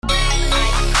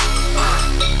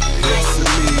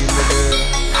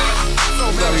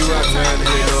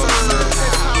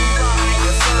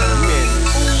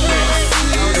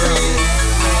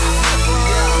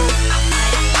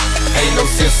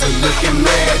looking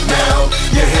mad now.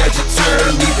 You had your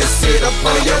turn, need to sit up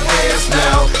on your ass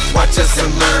now. Watch us and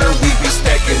learn, we be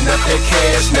stacking up that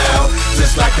cash now.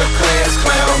 Just like a class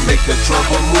clown, make the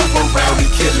trouble move around. We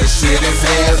killing shit, it's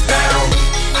hands down.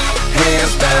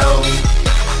 Hands down,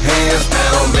 hands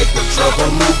down, make the trouble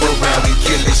move around. We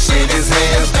killing shit, it's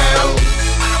hands down.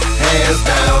 Hands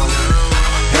down,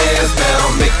 hands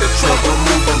down, make the trouble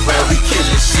move around. We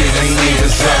killing shit, it's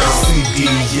hands down. CD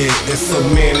yet, it's so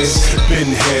Mannish, been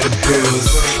had a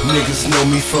buzz. Niggas know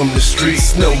me from the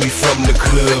streets, know me from the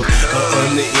club,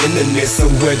 on the internet,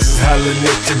 somewhere just hollering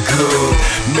at your girl.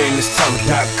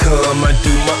 MannishTalk.com, I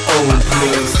do my own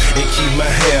plugs and keep my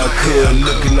hair cut,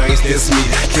 looking nice, that's me.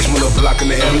 Catch me on the block in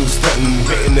the avenue, stuntin',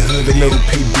 bet in the hood, they know the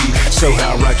PB. Show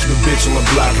how I rock, keep a bitch on my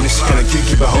block, and this shit kinda cute,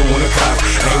 keep a hoe on the cop.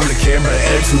 Aim the camera,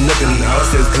 attitude, nothing, all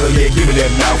says good, yeah, give me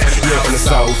that mouth. Yeah, from the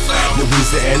south,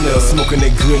 Louisiana, smoking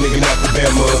that good nigga in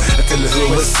Alabama. I tell the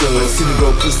hood what's up, see the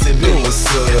go pussy, been what's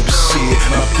up. Shit,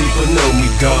 my people know me,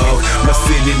 dawg. My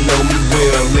city know me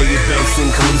well. Lay it back,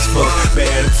 sing cool as fuck. Bad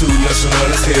attitude,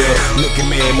 nothing as hell. Looking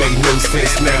man, make no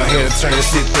sense now. Had to turn,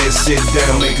 sit that shit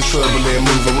down, making trouble and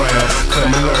move around.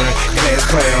 Come and learn, class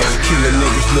clown, killing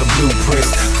niggas, little blueprints,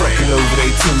 fucking over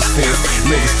they 2 cents.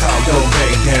 Niggas talk, don't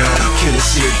back down, killing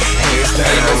shit, hands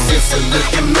down. Ain't no sense of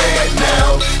looking mad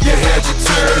now. You had your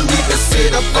turn, need to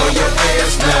sit up on your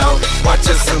ass now. Watch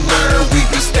us and learn, we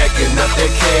be stacking up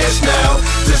that cash now.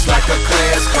 Just like a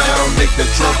class clown, make the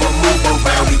trouble move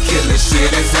around. We killing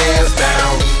shit, it's hands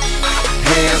down.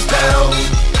 Hands down,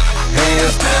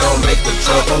 hands down, make the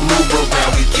trouble move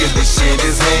around. We killing shit,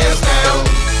 it's hands down.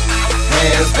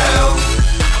 Hands down,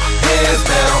 hands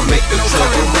down, make the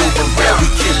trouble move around. We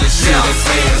killing shit, it's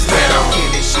hands down.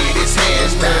 Killing shit, it's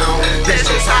hands down. That's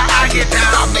just how I get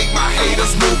down. I make my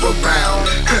haters move around,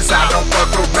 cause I don't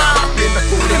fuck around. Been the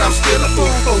fool and I'm still a fool.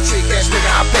 Old trick ass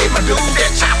nigga, I paid my dues.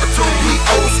 That chopper tune, he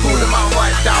old school in my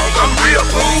white dog. I'm real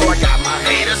cool, so I got my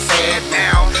haters sad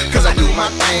now, cause I do my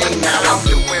thing now. I'm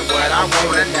doing what I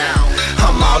wanna now.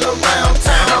 I'm all around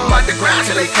town, I'm underground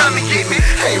till they come and get me.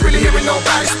 Ain't really hearing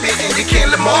nobody spitting. You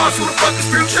can't Lamar, who the fuck is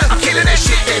Future? I'm killing that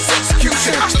shit, that's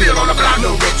execution. I'm still on the block,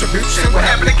 no retribution. What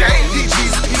happened to game? These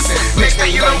Jesus pieces. Next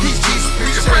thing you know, these Jesus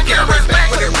preachers. Break cameras back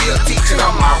for their real teaching.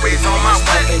 I'm always on my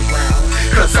way,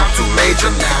 cause I'm too major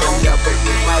now. Up and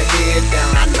with my head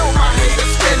down, I know my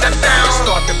haters spinning down.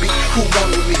 Start to beat, who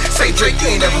want with me? Say Drake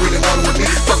ain't never really wanted with me.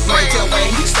 Fuck Wayne, tell Wayne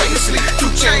he stay asleep.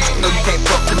 2 Chainz, you know you can't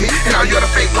fuck with me. And all you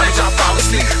other fake ones, y'all fall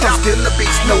asleep. I'm still a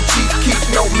beast, no Chief Keef,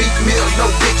 no Meek Mills, no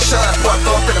Big Sean. Fuck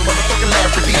off in a motherfucking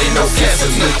Lamborghini. Ain't no sense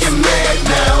of looking mad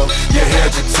now. You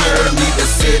had your turn, need to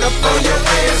sit up on your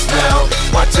ass now.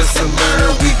 Watch us and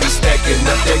learn, we be stacking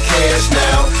up that cash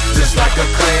now. Just like a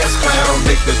class clown,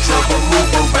 make the trouble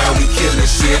move around. We killing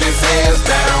shit, it's hands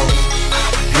down.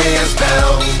 Hands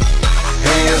down,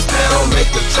 hands down,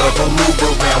 make the trouble move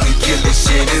around. We killing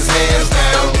shit, it's hands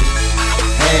down.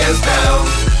 Hands down,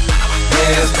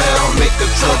 hands down, make the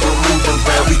trouble move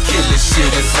around. We killing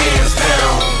shit, it's hands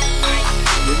down.